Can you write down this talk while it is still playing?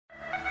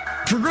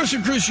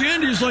Progressive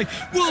Christianity is like,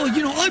 well,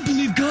 I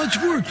believe God's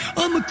word.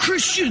 I'm a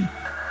Christian,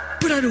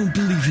 but I don't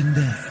believe in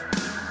that.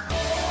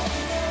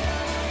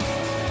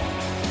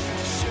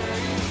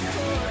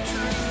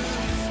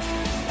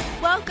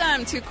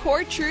 Welcome to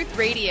Core Truth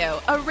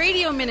Radio, a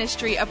radio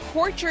ministry of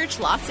Core Church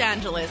Los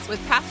Angeles with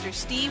Pastor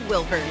Steve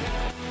Wilburn.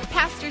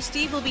 Pastor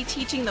Steve will be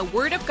teaching the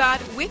Word of God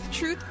with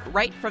truth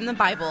right from the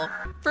Bible.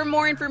 For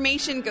more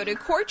information, go to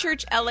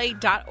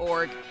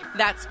corechurchla.org.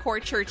 That's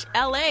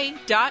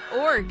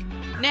corechurchla.org.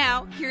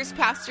 Now, here's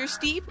Pastor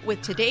Steve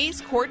with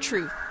today's Core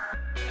Truth.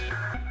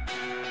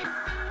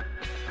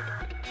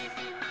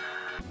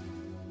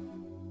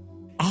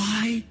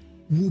 I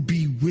will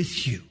be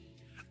with you.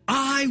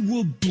 I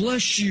will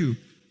bless you.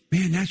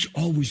 Man, that's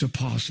always a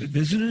positive,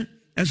 isn't it?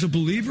 As a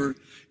believer,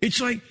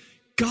 it's like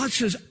God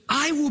says,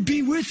 I will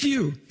be with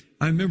you.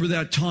 I remember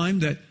that time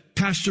that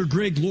Pastor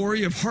Greg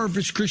Laurie of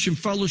Harvest Christian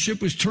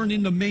Fellowship was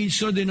turning the main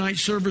Sunday night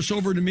service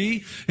over to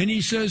me, and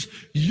he says,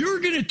 you're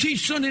going to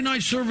teach Sunday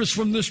night service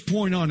from this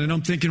point on. And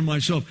I'm thinking to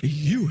myself,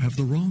 you have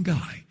the wrong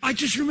guy. I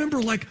just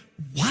remember like,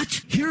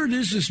 what? Here it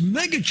is, this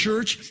mega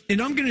church,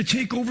 and I'm going to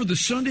take over the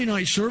Sunday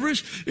night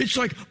service. It's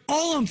like,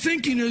 all I'm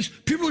thinking is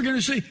people are going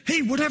to say,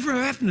 hey, whatever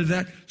happened to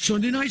that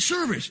Sunday night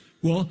service?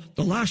 Well,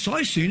 the last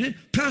I seen it,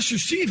 Pastor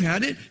Steve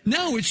had it.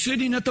 Now it's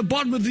sitting at the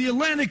bottom of the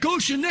Atlantic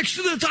Ocean next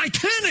to the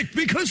Titanic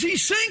because he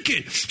sank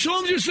it. So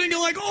I'm just thinking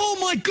like, oh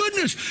my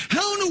goodness,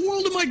 how in the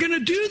world am I going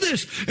to do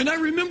this? And I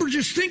remember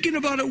just thinking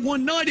about it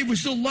one night. It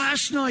was the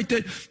last night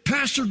that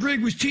Pastor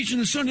Greg was teaching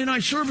the Sunday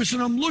night service,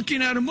 and I'm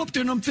looking at him up there,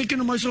 and I'm thinking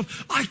to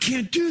myself, I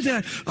can't do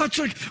that. It's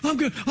like,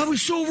 I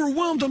was so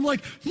overwhelmed. I'm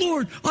like,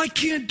 Lord, I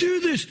can't do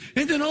this.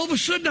 And then all of a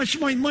sudden,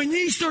 my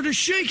knees started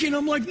shaking.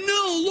 I'm like,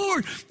 no,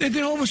 Lord. And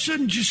then all of a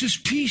sudden, just this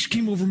peace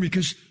came over me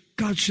because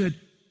God said,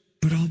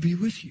 but I'll be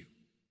with you.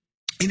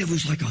 And it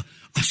was like a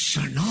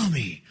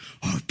tsunami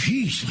of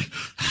peace. Like,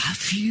 I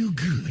feel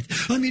good.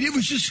 I mean, it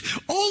was just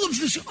all of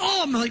this.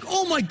 Oh, I'm like,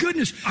 oh my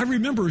goodness. I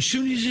remember as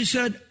soon as he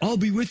said, I'll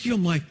be with you,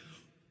 I'm like,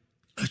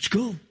 let's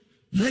go.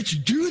 Let's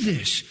do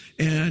this.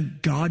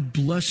 And God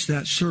blessed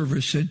that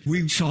service. And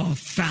we saw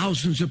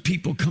thousands of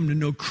people come to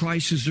know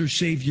Christ as their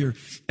Savior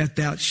at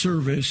that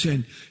service.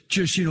 And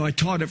just, I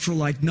taught it for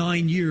like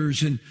 9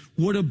 years. And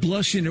what a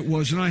blessing it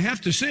was. And I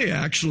have to say,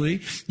 actually,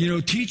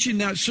 teaching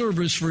that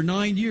service for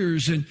 9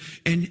 years and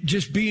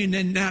just being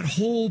in that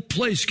whole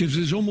place, because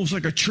it's almost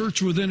like a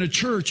church within a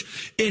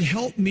church, it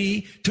helped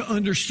me to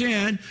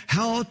understand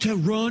how to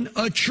run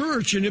a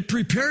church. And it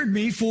prepared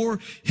me for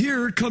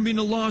here coming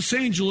to Los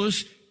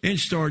Angeles and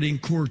starting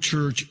Core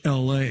Church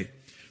LA.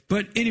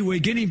 But anyway,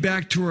 getting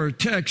back to our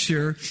text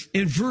here,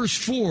 in verse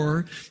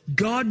 4,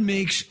 God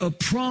makes a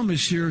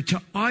promise here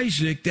to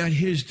Isaac that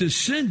his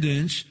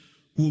descendants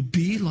will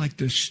be like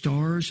the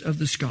stars of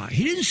the sky.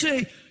 He didn't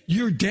say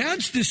your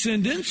dad's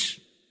descendants.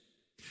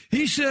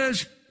 He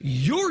says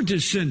your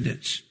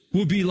descendants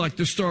will be like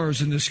the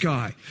stars in the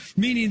sky,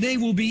 meaning they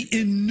will be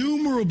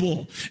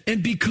innumerable.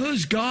 And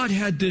because God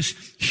had this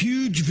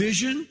huge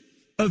vision,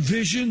 a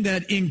vision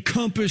that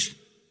encompassed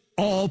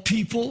all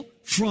people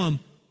from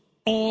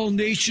all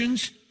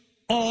nations,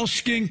 all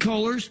skin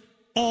colors,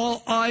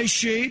 all eye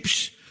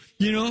shapes.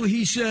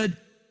 He said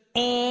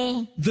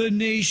all the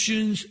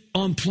nations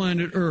on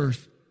planet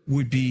Earth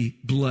would be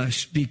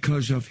blessed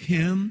because of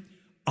him,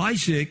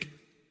 Isaac,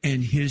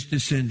 and his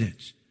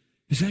descendants.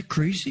 Is that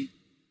crazy?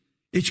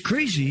 It's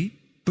crazy,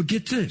 but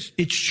get this.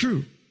 It's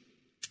true.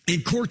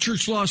 And Core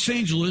Church Los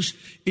Angeles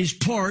is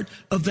part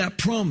of that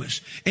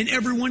promise. And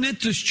everyone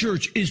at this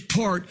church is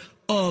part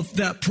of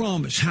that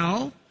promise.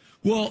 How?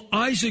 Well,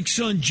 Isaac's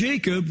son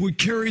Jacob would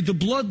carry the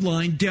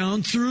bloodline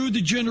down through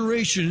the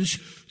generations,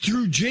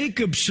 through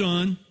Jacob's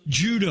son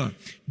Judah,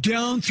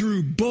 down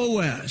through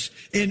Boaz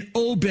and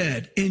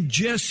Obed and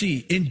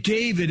Jesse and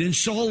David and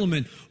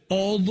Solomon,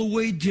 all the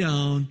way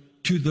down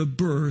to the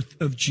birth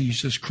of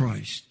Jesus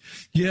Christ.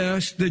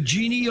 Yes, the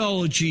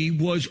genealogy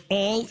was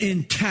all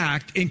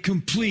intact and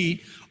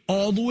complete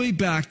all the way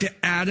back to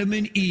Adam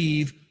and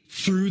Eve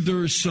through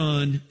their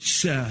son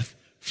Seth,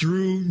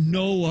 through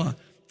Noah,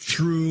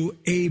 through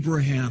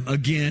Abraham,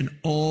 again,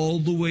 all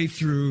the way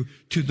through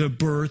to the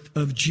birth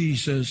of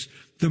Jesus,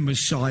 the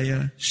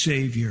Messiah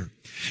Savior.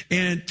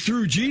 And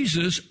through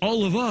Jesus,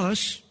 all of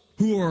us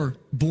who are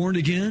born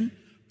again,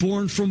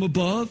 born from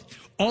above,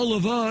 all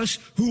of us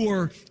who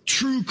are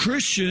true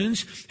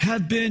Christians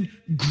have been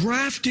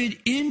grafted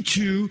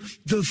into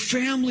the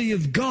family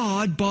of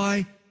God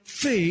by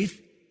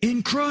faith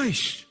in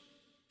Christ.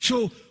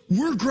 So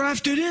we're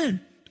grafted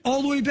in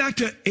all the way back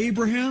to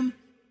Abraham,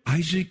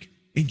 Isaac,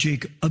 and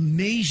Jacob.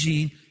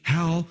 Amazing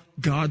how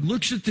God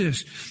looks at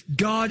this.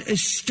 God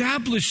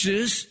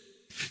establishes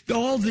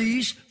all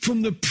these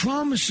from the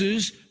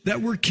promises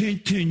that were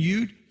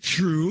continued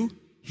through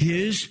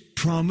his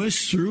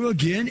promise through,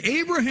 again,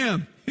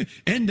 Abraham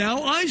and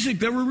now Isaac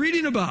that we're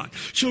reading about.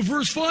 So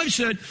verse 5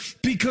 said,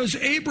 because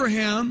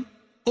Abraham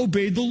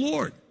obeyed the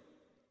Lord.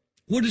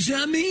 What does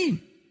that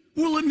mean?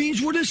 Well, it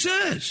means what it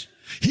says.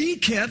 He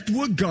kept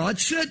what God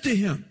said to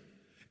him.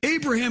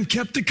 Abraham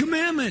kept the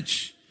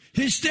commandments.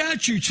 his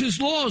statutes, his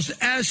laws,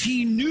 as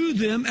he knew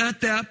them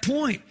at that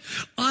point.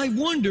 I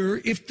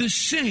wonder if the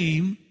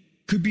same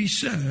could be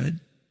said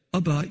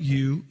about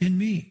you and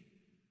me.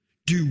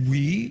 Do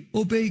we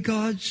obey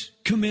God's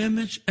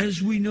commandments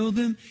as we know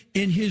them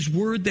in his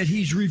word that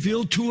he's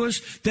revealed to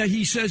us, that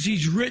he says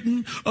he's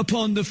written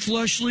upon the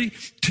fleshly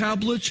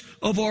tablets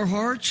of our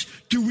hearts?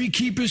 Do we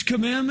keep his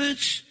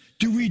commandments?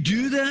 Do we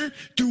do that?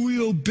 Do we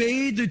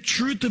obey the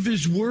truth of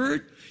his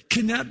word?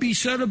 Can that be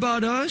said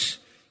about us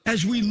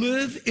as we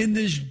live in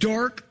this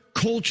dark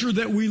culture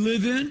that we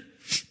live in?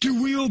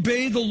 Do we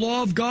obey the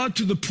law of God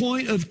to the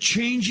point of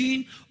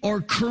changing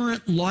our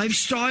current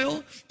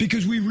lifestyle?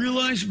 Because we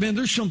realize, man,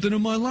 there's something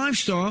in my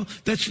lifestyle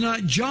that's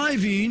not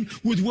jiving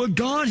with what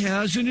God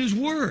has in his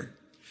word.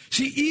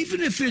 See, even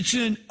if it's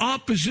in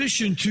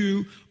opposition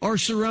to our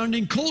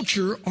surrounding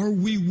culture, are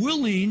we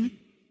willing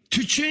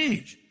to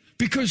change?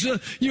 Because,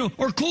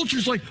 our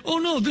culture's like, oh,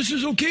 no, this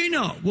is okay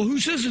now. Well,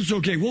 who says it's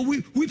okay? Well,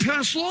 we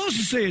pass laws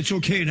to say it's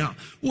okay now.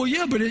 Well,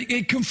 yeah, but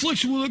it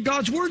conflicts with what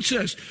God's word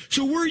says.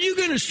 So where are you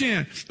going to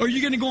stand? Are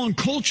you going to go on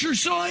culture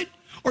side?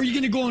 Or are you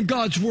going to go on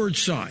God's word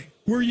side?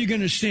 Where are you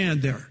going to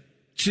stand there?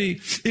 See,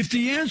 if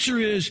the answer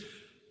is,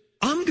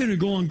 I'm going to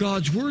go on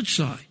God's word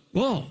side,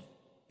 well,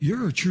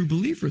 you're a true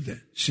believer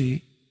then,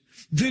 see?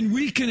 Then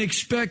we can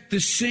expect the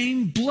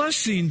same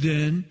blessing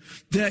then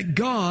that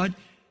God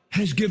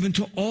has given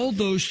to all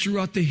those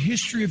throughout the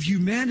history of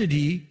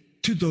humanity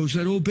to those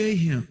that obey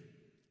him.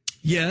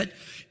 Yet,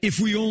 if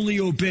we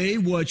only obey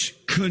what's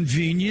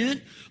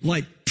convenient,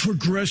 like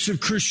progressive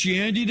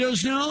Christianity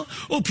does now,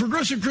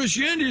 progressive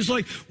Christianity is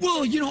like,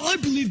 well, I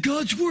believe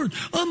God's word.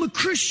 I'm a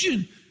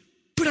Christian,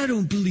 but I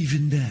don't believe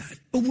in that.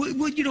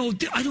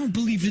 I don't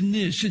believe in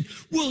this. And,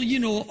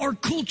 our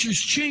culture's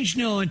changed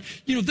now, and,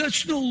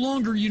 that's no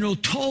longer,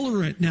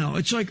 tolerant now.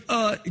 It's like,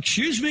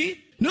 excuse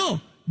me? No.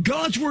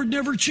 God's word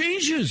never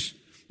changes.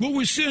 What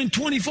was sin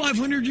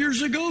 2,500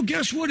 years ago,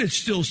 guess what? It's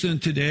still sin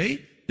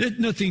today.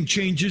 Nothing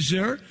changes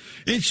there.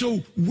 And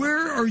so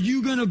where are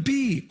you going to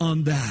be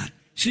on that?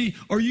 See,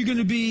 are you going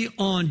to be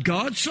on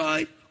God's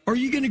side? Or are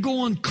you going to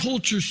go on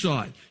culture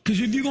side? Because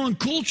if you go on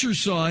culture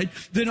side,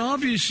 then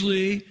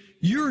obviously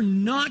you're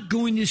not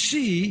going to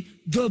see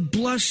the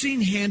blessing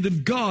hand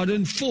of God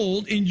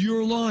unfold in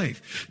your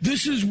life.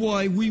 This is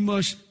why we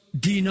must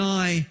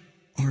deny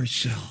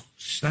ourselves.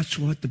 That's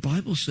what the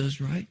Bible says,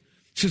 right?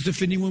 It says,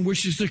 if anyone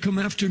wishes to come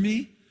after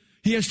me,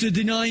 he has to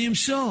deny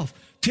himself,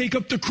 take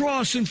up the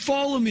cross and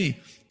follow me.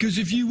 Because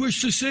if you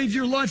wish to save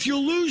your life,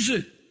 you'll lose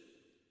it.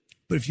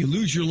 But if you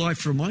lose your life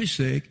for my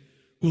sake,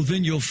 well,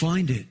 then you'll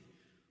find it.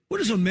 What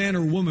does a man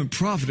or woman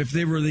profit if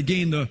they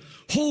gain the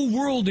whole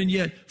world and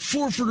yet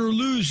forfeit or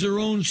lose their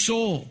own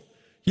soul?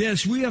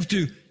 Yes, we have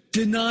to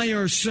deny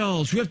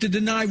ourselves. We have to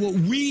deny what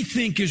we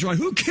think is right.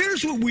 Who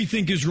cares what we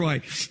think is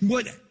right?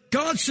 What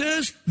God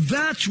says,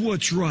 that's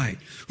what's right.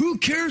 Who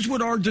cares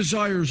what our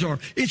desires are?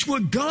 It's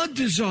what God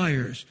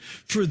desires.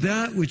 For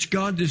that which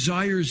God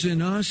desires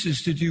in us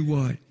is to do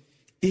what?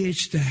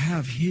 It's to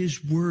have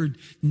his word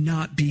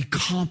not be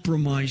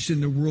compromised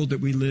in the world that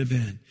we live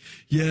in.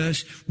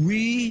 Yes,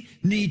 we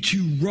need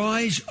to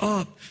rise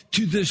up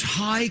to this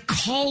high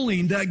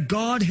calling that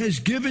God has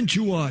given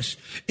to us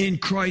in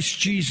Christ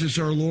Jesus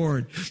our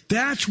Lord.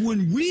 That's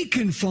when we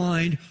can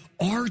find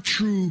our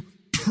true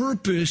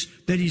purpose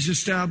that he's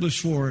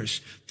established for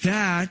us.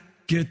 That,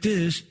 get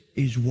this,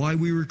 is why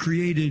we were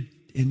created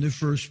in the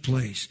first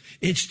place.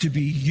 It's to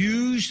be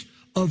used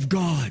of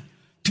God.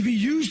 To be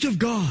used of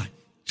God.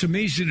 It's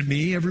amazing to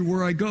me,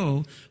 everywhere I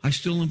go, I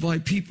still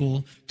invite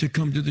people to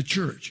come to the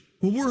church.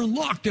 Well, we're in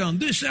lockdown,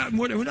 this, that, and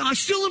whatever. I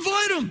still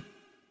invite them.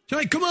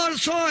 Hey, come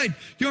outside.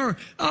 Your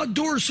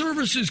outdoor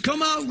services.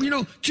 Come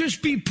out,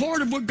 just be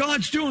part of what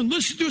God's doing.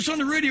 Listen to us on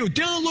the radio.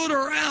 Download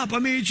our app. I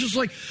mean, it's just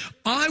like,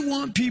 I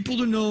want people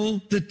to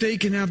know that they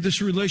can have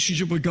this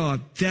relationship with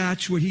God.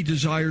 That's what he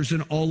desires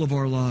in all of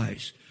our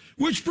lives.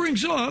 Which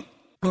brings up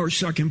our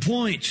second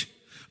point.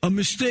 A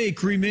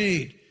mistake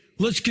remade.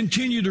 Let's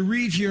continue to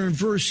read here in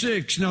verse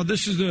 6. Now,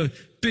 this is a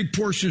big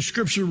portion of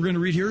scripture we're going to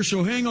read here,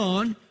 so hang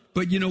on.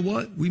 But you know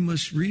what? We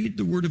must read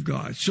the word of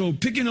God. So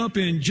picking up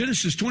in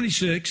Genesis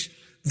 26,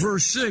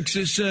 verse 6,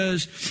 it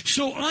says,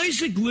 so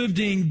Isaac lived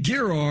in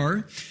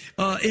Gerar,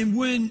 and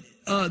when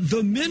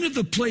the men of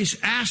the place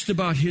asked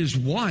about his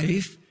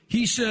wife,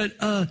 he said,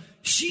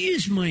 she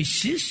is my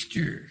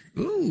sister.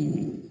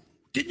 Ooh,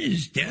 didn't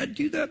his dad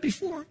do that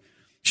before?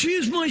 She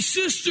is my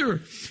sister.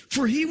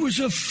 For he was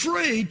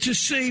afraid to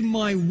say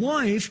my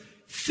wife,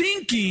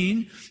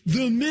 thinking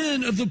the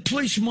men of the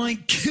place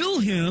might kill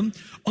him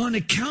on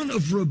account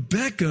of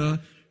Rebekah,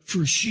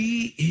 for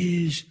she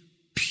is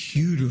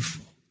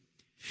beautiful.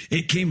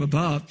 It came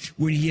about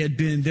when he had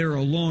been there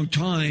a long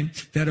time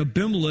that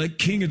Abimelech,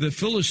 king of the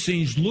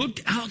Philistines,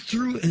 looked out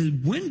through a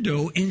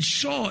window and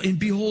saw, and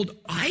behold,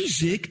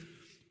 Isaac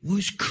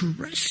was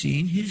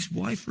caressing his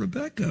wife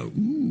Rebekah.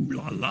 Ooh,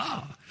 la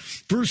la.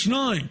 Verse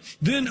 9,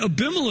 then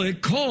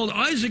Abimelech called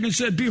Isaac and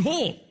said,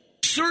 behold,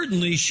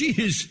 certainly she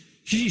is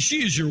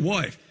your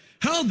wife.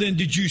 How then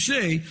did you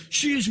say,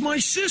 she is my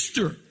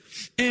sister?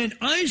 And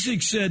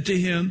Isaac said to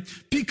him,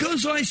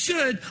 because I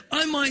said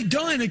I might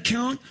die on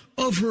account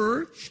of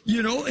her,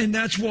 and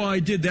that's why I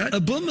did that.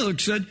 Abimelech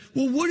said,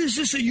 well, what is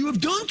this that you have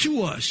done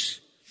to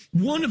us?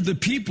 One of the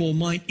people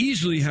might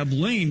easily have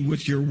lain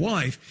with your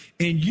wife,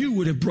 and you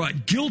would have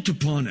brought guilt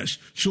upon us.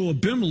 So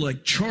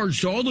Abimelech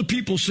charged all the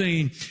people,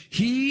 saying,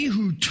 he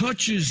who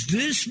touches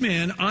this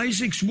man,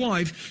 Isaac's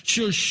wife,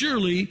 shall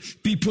surely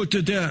be put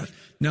to death.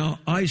 Now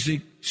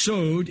Isaac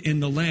sowed in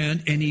the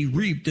land, and he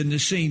reaped in the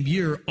same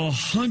year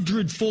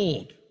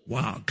 100-fold.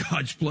 Wow,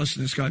 God's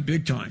blessing this guy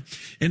big time.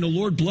 And the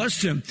Lord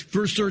blessed him.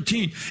 Verse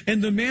 13,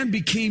 and the man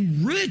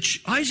became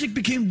rich. Isaac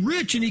became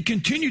rich, and he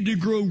continued to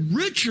grow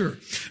richer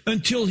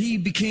until he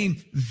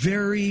became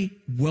very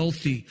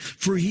wealthy.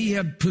 For he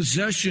had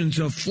possessions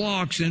of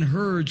flocks and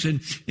herds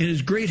and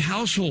his great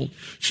household,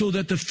 so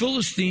that the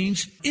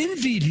Philistines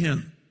envied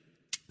him.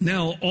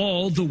 Now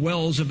all the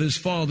wells of his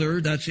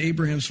father, that's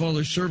Abraham's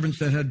father's servants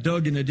that had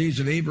dug in the days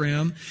of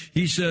Abraham,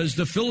 he says,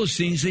 the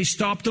Philistines, they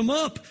stopped them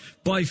up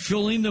by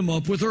filling them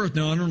up with earth.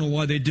 Now, I don't know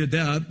why they did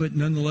that, but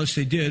nonetheless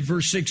they did.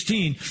 Verse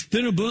 16,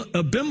 then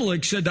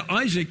Abimelech said to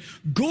Isaac,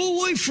 go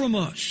away from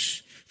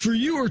us, for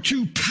you are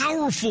too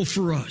powerful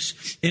for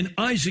us. And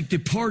Isaac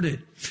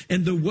departed,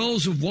 and the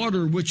wells of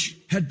water which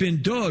had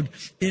been dug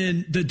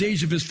in the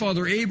days of his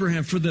father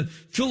Abraham, for the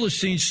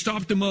Philistines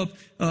stopped them up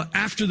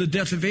after the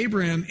death of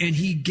Abraham, and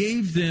he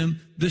gave them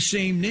the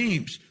same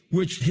names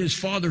which his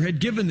father had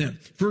given them.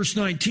 Verse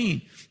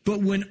 19,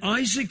 but when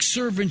Isaac's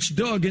servants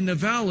dug in the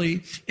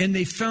valley, and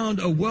they found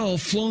a well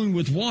flowing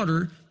with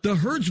water, the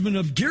herdsmen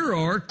of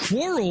Gerar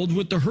quarreled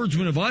with the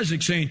herdsmen of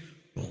Isaac, saying,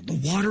 well,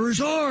 the water is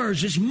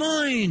ours, it's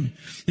mine.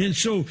 And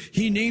so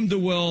he named the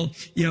well,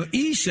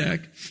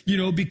 Esek,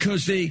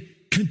 because they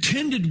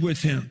contended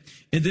with him.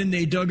 And then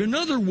they dug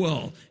another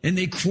well, and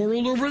they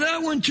quarreled over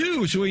that one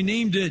too. So he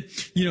named it,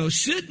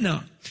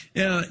 Sitnah.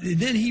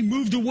 Then he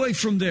moved away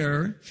from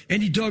there,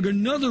 and he dug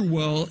another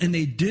well, and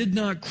they did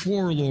not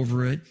quarrel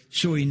over it.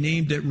 So he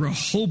named it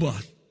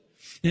Rehoboth.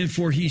 And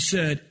for he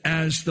said,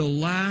 at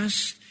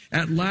last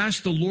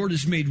the Lord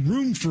has made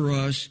room for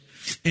us,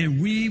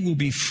 and we will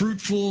be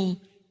fruitful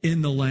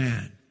in the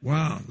land.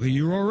 Wow,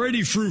 you're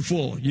already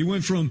fruitful. You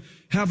went from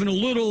having a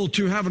little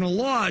to having a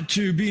lot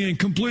to being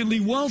completely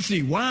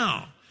wealthy.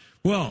 Wow.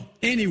 Well,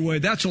 anyway,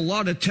 that's a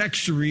lot of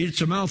text to read.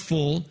 It's a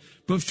mouthful.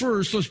 But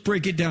first, let's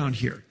break it down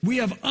here. We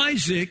have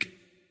Isaac.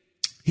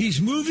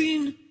 He's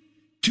moving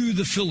to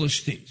the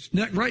Philistines,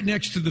 right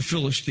next to the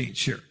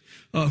Philistines here,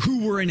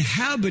 who were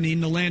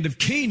inhabiting the land of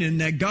Canaan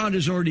that God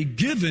has already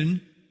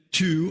given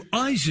to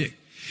Isaac.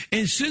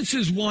 And since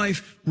his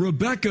wife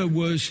Rebekah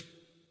was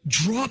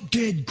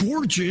drop-dead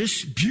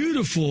gorgeous,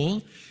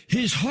 beautiful,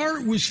 his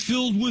heart was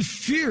filled with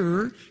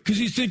fear because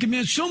he's thinking,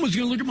 man, someone's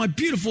going to look at my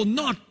beautiful,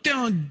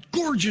 knocked-down,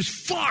 gorgeous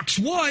fox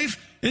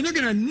wife, and they're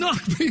going to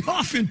knock me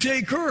off and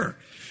take her.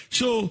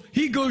 So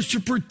he goes to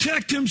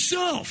protect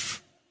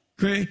himself,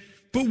 okay?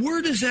 But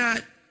where does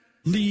that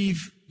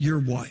leave your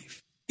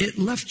wife? It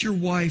left your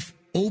wife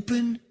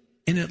open,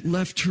 and it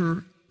left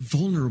her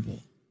vulnerable.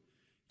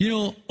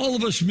 All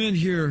of us men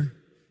here,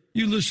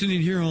 you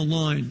listening here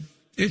online,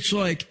 it's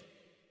like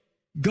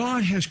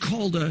God has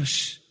called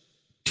us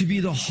to be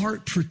the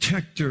heart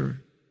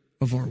protector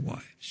of our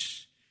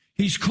wives.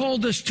 He's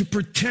called us to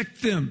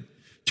protect them,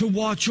 to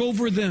watch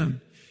over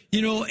them.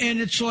 And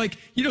it's like,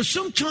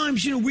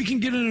 sometimes, we can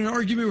get in an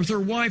argument with our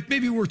wife.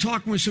 Maybe we're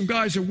talking with some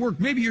guys at work.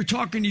 Maybe you're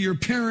talking to your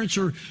parents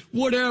or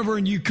whatever,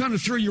 and you kind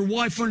of throw your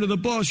wife under the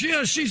bus.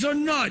 Yeah, she's a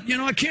nut.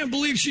 I can't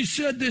believe she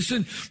said this,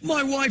 and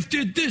my wife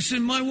did this,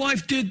 and my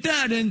wife did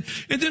that. And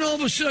then all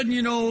of a sudden,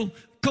 a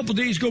couple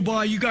days go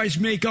by, you guys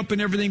make up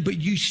and everything, but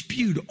you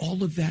spewed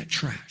all of that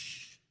trash.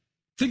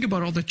 Think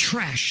about all the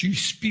trash you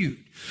spewed.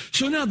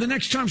 So now the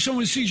next time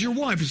someone sees your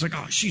wife, it's like,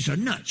 oh, she's a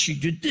nut. She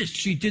did this,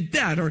 she did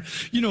that. Or,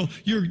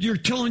 you're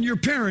telling your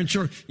parents,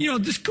 or,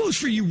 this goes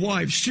for you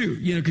wives too,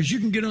 because you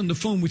can get on the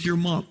phone with your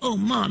mom. Oh,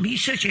 Mom,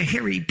 he's such a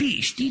hairy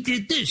beast. He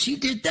did this, he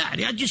did that.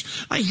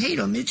 I hate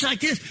him. It's like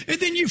this. And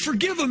then you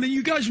forgive him and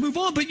you guys move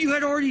on, but you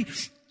had already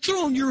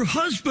thrown your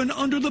husband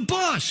under the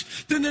bus.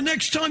 Then the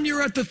next time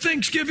you're at the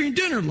Thanksgiving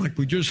dinner, like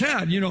we just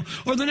had,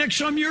 or the next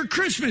time you're at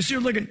Christmas,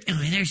 you're looking,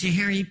 oh, there's a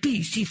hairy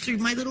beast. He threw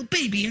my little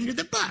baby under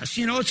the bus.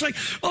 It's like,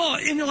 oh,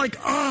 and you're like,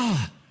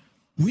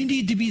 we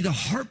need to be the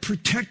heart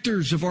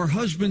protectors of our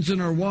husbands and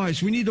our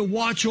wives. We need to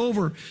watch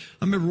over.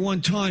 I remember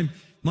one time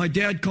my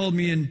dad called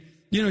me and,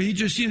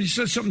 he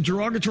said something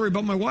derogatory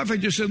about my wife. I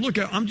just said, look,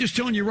 I'm just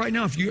telling you right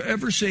now, if you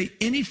ever say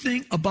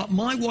anything about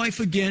my wife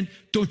again,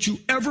 don't you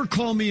ever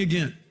call me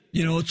again.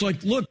 It's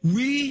like, look,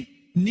 we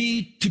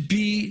need to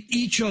be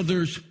each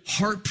other's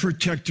heart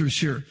protectors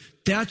here.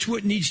 That's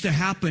what needs to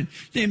happen.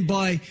 And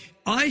by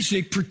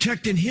Isaac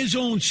protecting his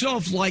own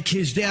self like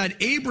his dad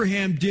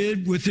Abraham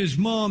did with his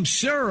mom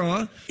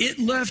Sarah, it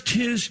left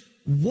his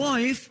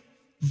wife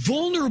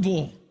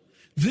vulnerable.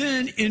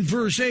 Then in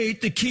verse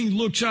 8, the king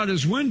looks out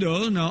his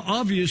window. Now,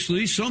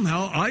 obviously,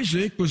 somehow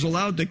Isaac was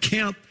allowed to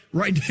camp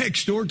right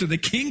next door to the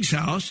king's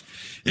house.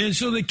 And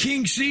so the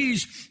king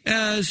sees,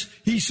 as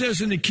he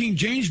says in the King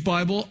James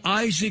Bible,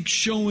 Isaac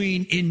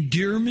showing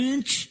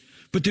endearment.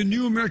 But the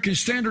New American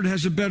Standard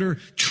has a better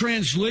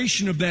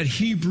translation of that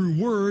Hebrew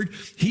word.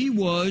 He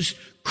was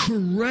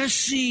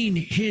caressing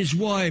his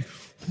wife.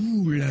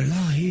 Ooh la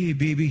la, hey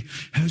baby,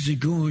 how's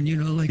it going?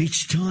 Like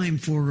it's time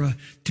for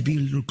to be a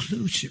little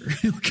closer.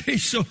 Okay,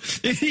 so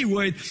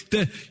anyway,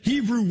 the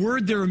Hebrew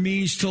word there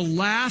means to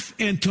laugh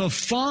and to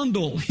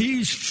fondle.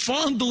 He's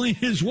fondling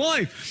his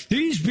wife.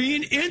 He's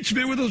being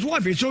intimate with his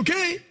wife. It's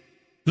okay.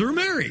 They're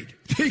married.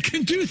 They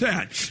can do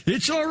that.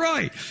 It's all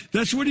right.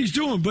 That's what he's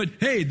doing. But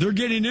hey, they're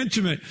getting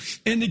intimate.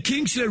 And the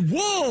king said,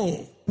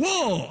 whoa,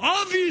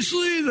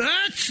 obviously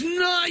that's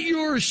not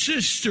your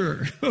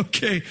sister.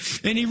 Okay.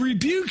 And he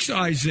rebukes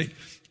Isaac,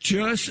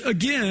 just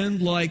again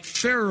like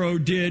Pharaoh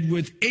did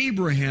with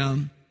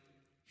Abraham.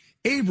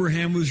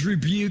 Abraham was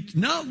rebuked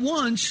not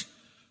once,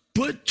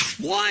 but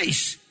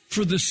twice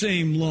for the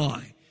same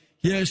lie.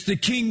 Yes, the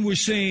king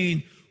was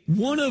saying,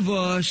 one of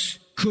us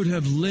could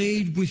have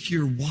laid with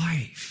your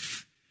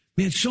wife.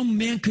 Man, some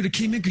man could have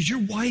came in because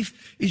your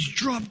wife is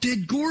drop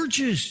dead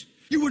gorgeous.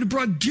 You would have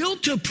brought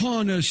guilt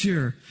upon us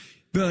here.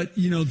 But,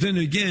 then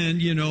again,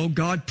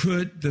 God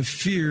put the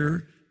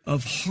fear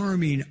of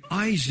harming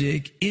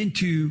Isaac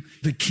into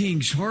the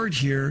king's heart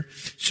here.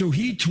 So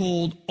he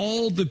told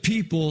all the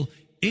people,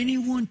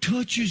 anyone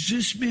touches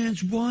this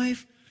man's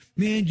wife,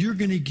 man, you're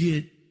going to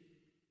get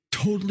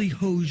totally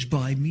hosed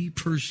by me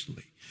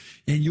personally.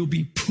 And you'll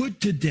be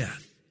put to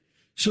death.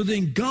 So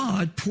then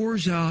God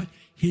pours out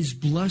his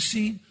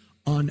blessing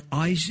on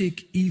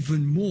Isaac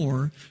even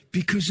more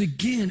because,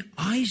 again,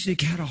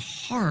 Isaac had a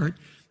heart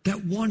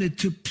that wanted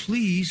to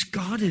please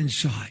God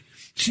inside.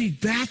 See,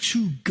 that's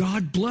who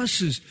God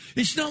blesses.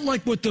 It's not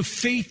like what the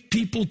faith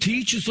people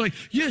teach. It's like,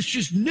 yes,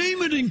 just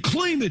name it and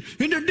claim it.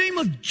 In the name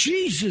of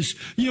Jesus,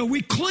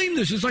 we claim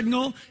this. It's like,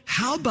 no,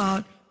 how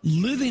about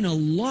living a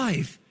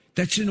life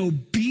that's in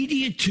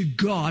obedient to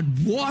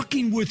God,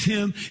 walking with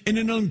him in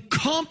an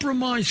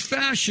uncompromised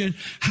fashion?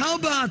 How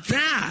about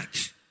that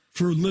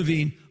for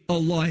living a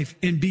life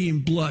and being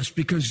blessed?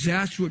 Because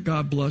that's what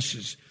God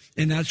blesses.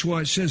 And that's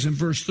why it says in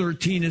verse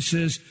 13, it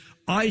says,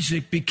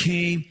 Isaac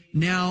became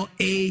now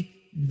a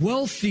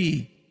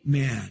wealthy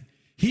man.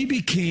 He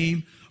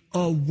became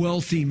a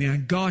wealthy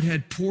man. God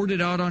had poured it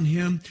out on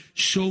him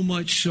so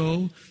much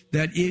so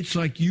that it's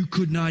like you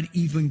could not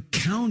even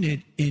count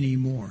it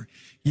anymore.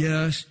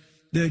 Yes,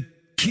 the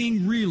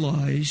king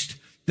realized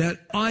that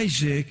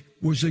Isaac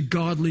was a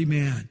godly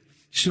man.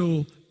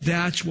 So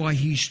that's why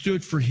he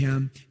stood for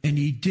him and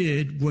he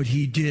did what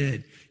he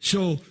did.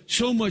 So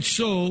much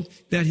so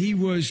that he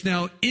was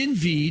now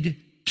envied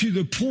to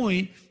the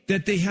point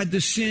that they had to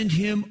send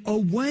him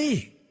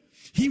away.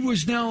 He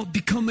was now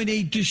becoming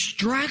a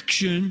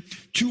distraction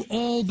to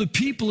all the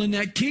people in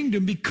that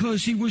kingdom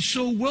because he was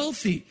so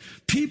wealthy.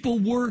 People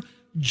were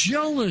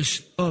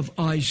jealous of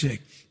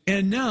Isaac.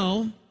 And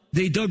now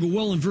they dug a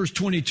well in verse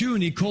 22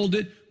 and he called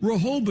it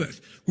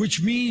Rehoboth,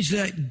 which means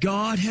that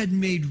God had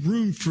made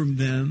room for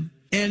them.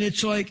 And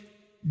it's like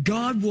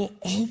God will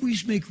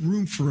always make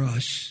room for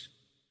us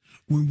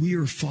when we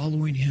are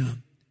following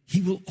him.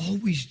 He will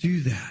always do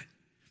that.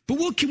 But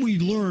what can we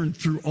learn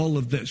through all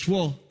of this?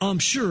 Well, I'm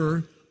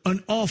sure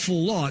an awful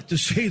lot, to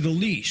say the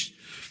least.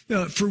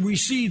 For we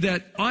see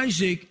that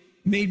Isaac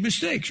made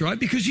mistakes, right?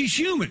 Because he's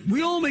human.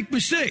 We all make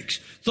mistakes.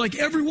 It's like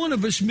every one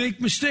of us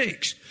make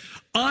mistakes.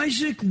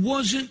 Isaac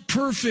wasn't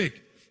perfect,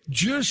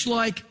 just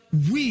like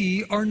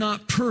we are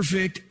not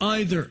perfect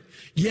either.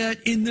 Yet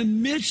in the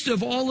midst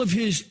of all of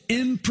his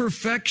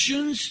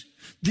imperfections,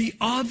 the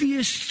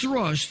obvious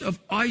thrust of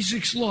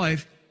Isaac's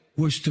life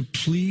was to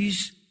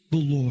please the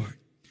Lord.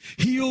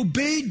 He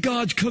obeyed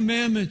God's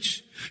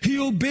commandments. He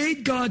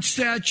obeyed God's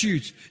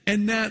statutes,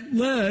 and that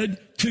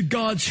led to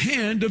God's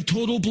hand of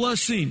total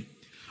blessing.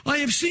 I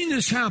have seen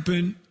this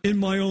happen in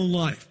my own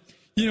life.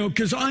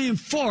 Because I am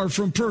far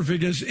from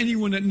perfect, as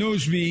anyone that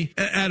knows me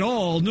at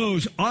all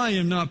knows I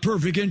am not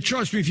perfect. And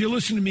trust me, if you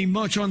listen to me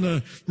much on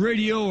the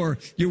radio or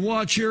you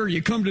watch here, or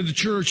you come to the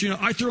church,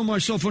 I throw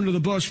myself under the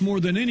bus more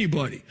than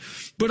anybody.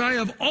 But I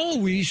have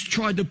always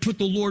tried to put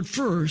the Lord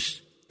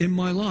first in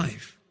my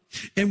life.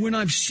 And when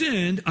I've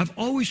sinned, I've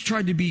always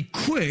tried to be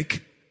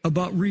quick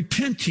about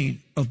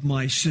repenting of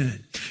my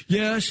sin.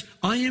 Yes,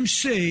 I am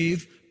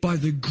saved by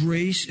the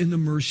grace and the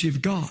mercy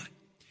of God.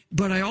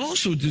 But I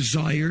also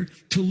desire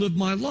to live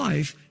my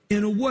life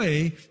in a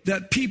way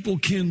that people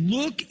can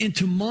look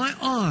into my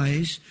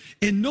eyes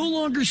and no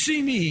longer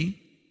see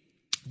me,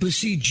 but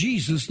see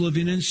Jesus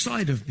living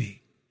inside of me.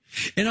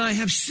 And I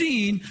have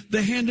seen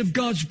the hand of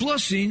God's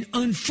blessing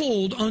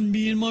unfold on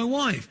me and my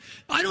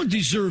wife. I don't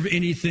deserve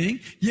anything,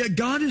 yet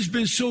God has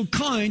been so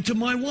kind to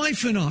my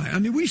wife and I. I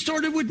mean, we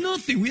started with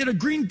nothing. We had a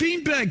green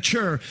beanbag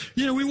chair.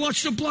 We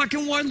watched a black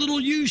and white little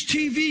used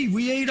TV.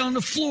 We ate on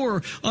the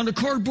floor on a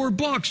cardboard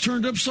box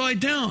turned upside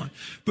down.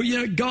 But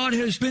yet God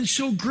has been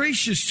so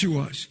gracious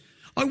to us.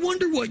 I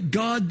wonder what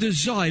God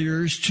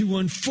desires to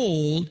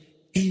unfold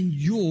in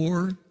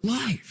your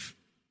life.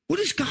 What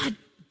does God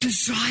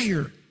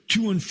desire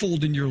to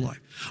unfold in your life.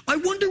 I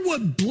wonder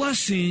what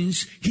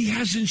blessings he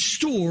has in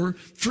store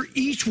for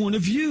each one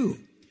of you.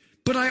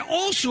 But I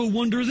also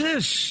wonder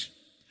this: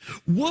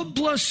 what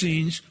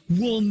blessings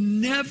will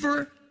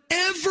never,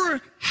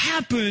 ever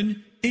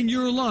happen in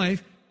your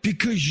life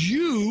because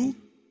you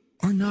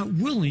are not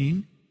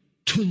willing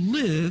to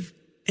live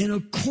in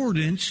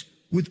accordance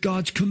with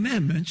God's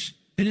commandments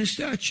and his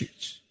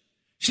statutes?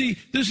 See,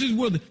 this is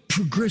what the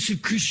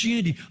progressive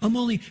Christianity, I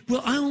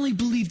only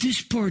believe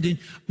this part, and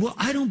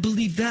I don't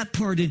believe that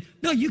part. And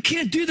no, you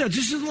can't do that.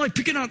 This isn't like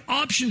picking out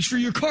options for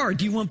your car.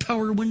 Do you want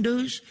power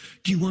windows?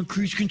 Do you want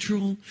cruise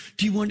control?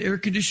 Do you want air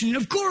conditioning?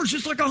 Of course,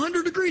 it's like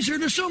 100 degrees here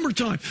in the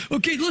summertime.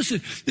 Okay,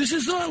 listen, this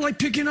is not like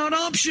picking out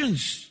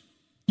options.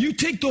 You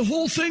take the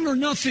whole thing or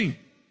nothing.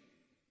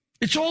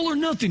 It's all or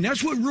nothing.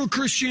 That's what real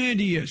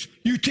Christianity is.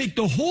 You take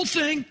the whole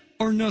thing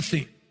or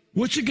nothing.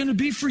 What's it going to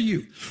be for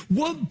you?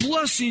 What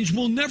blessings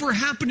will never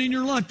happen in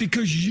your life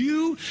because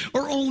you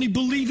are only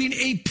believing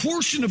a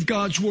portion of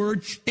God's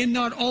word and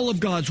not all of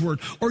God's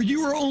word? Or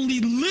you are only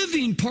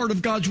living part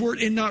of God's word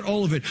and not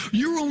all of it?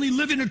 You're only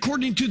living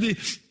according to the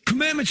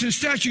commandments and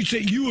statutes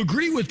that you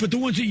agree with, but the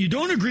ones that you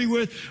don't agree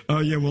with,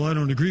 I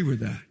don't agree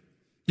with that.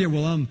 Yeah,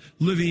 well, I'm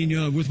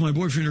living with my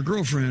boyfriend or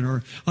girlfriend,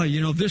 or,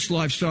 this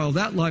lifestyle,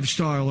 that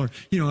lifestyle, or,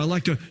 I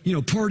like to,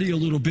 party a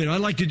little bit. I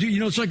like to do,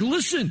 it's like,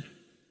 listen,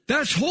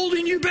 that's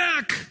holding you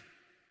back.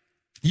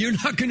 You're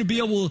not going to be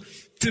able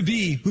to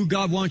be who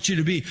God wants you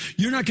to be.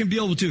 You're not going to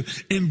be able to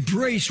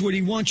embrace what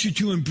he wants you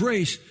to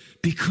embrace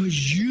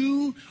because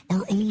you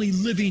are only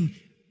living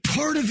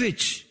part of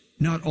it,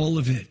 not all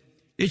of it.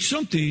 It's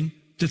something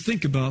to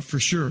think about for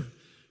sure,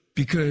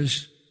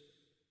 because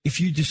if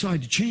you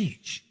decide to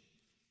change,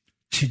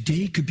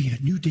 today could be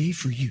a new day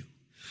for you.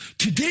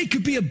 Today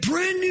could be a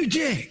brand new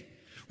day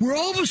where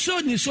all of a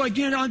sudden it's like,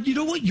 you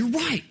know what? You're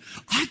right.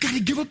 I got to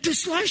give up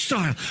this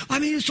lifestyle. I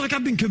mean, it's like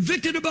I've been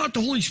convicted about.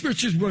 The Holy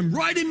Spirit's just been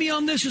writing me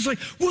on this. It's like,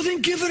 well,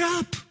 then give it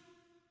up.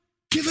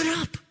 Give it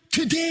up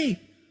today.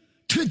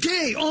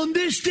 Today, on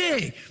this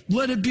day,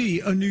 let it be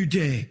a new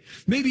day.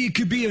 Maybe it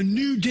could be a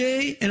new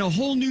day and a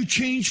whole new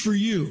change for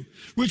you.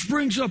 Which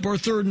brings up our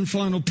third and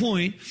final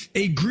point,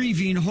 a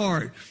grieving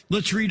heart.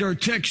 Let's read our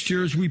text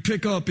here as we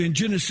pick up in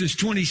Genesis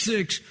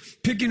 26.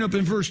 Picking up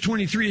in verse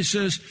 23, it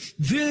says,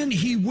 then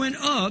he went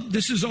up,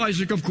 this is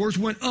Isaac, of course,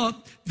 went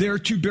up there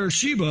to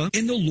Beersheba,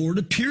 and the Lord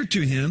appeared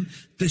to him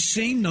the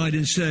same night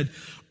and said,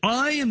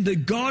 I am the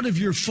God of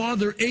your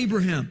father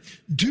Abraham.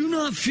 Do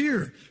not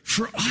fear,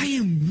 for I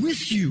am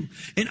with you,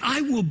 and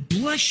I will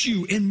bless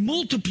you and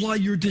multiply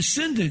your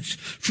descendants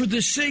for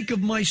the sake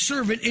of my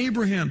servant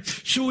Abraham.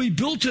 So he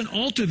built an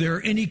altar there,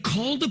 and he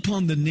called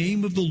upon the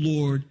name of the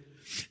Lord,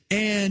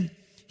 and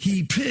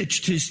he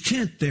pitched his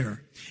tent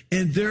there.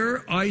 And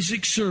there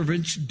Isaac's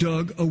servants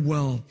dug a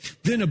well.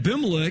 Then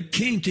Abimelech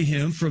came to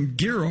him from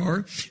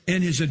Gerar,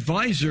 and his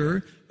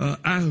advisor,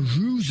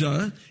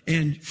 Ahuzah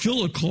and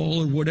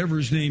Philocol, or whatever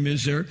his name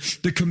is there,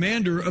 the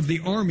commander of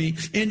the army.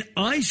 And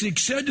Isaac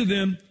said to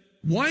them,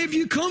 why have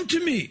you come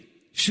to me,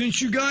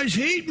 since you guys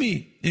hate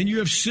me, and you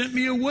have sent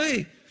me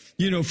away,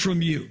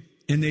 from you?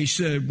 And they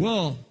said,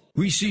 well,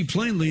 we see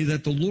plainly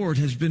that the Lord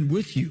has been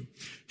with you.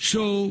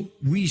 So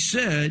we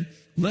said,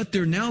 let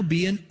there now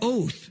be an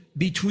oath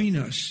between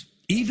us,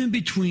 even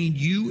between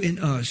you and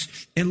us,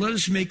 and let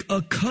us make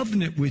a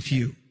covenant with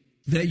you,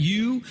 that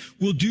you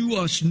will do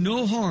us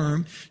no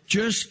harm,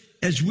 just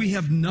as we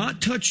have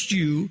not touched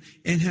you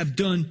and have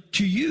done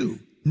to you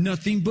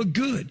nothing but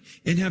good,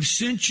 and have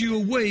sent you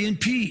away in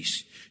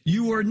peace.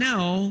 You are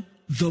now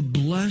the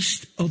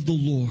blessed of the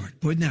Lord.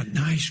 Boy, isn't that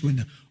nice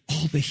when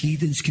all the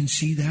heathens can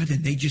see that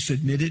and they just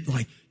admit it,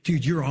 like,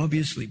 dude, you're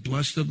obviously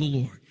blessed of the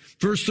Lord.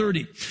 Verse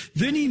 30,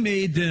 then he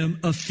made them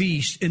a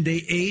feast, and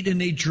they ate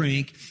and they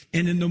drank,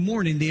 and in the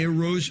morning they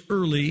arose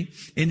early,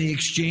 and they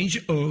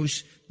exchanged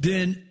oaths.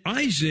 Then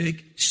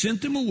Isaac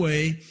sent them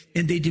away,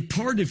 and they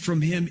departed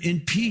from him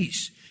in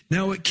peace.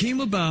 Now it came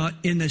about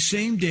in the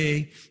same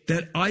day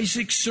that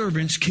Isaac's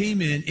servants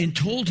came in and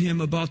told him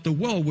about the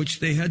well which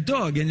they had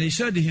dug, and they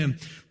said to him,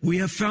 we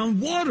have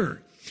found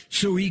water.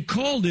 So he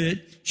called it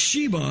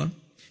Sheba.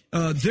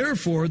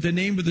 Therefore, the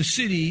name of the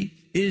city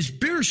is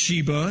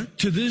Beersheba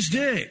to this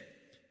day.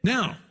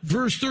 Now,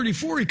 verse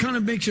 34, he kind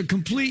of makes a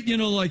complete,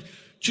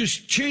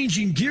 just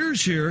changing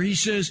gears here. He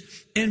says,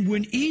 and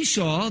when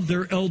Esau,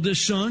 their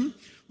eldest son,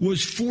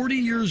 was 40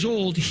 years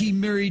old, he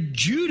married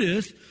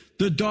Judith,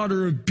 the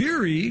daughter of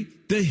Beeri,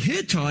 the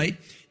Hittite,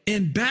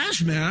 and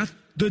Basmath,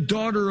 the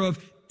daughter of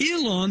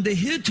Elon, the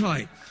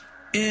Hittite.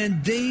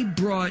 And they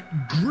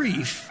brought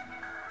grief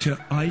to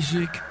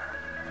Isaac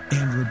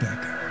and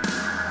Rebekah.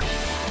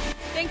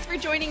 Thanks for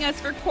joining us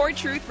for Core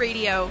Truth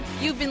Radio.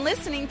 You've been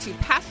listening to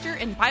pastor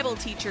and Bible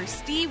teacher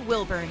Steve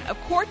Wilburn of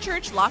Core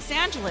Church Los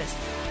Angeles.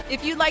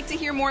 If you'd like to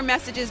hear more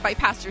messages by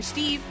Pastor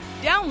Steve,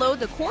 download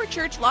the Core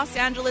Church Los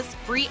Angeles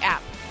free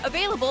app.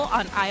 Available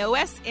on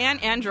iOS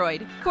and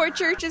Android. Core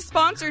Church is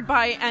sponsored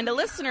by and a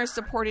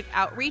listener-supported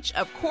outreach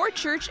of Core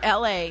Church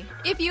LA.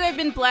 If you have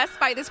been blessed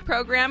by this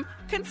program,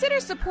 consider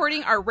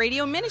supporting our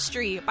radio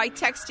ministry by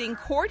texting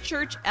Core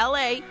Church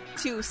LA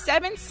to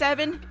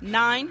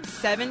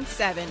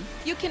 77977.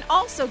 You can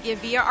also give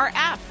via our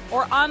app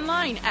or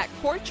online at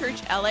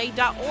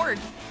corechurchla.org,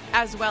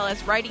 as well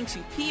as writing to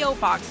P.O.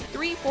 Box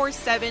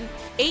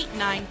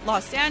 34789,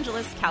 Los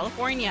Angeles,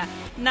 California,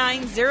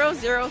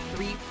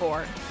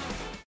 90034.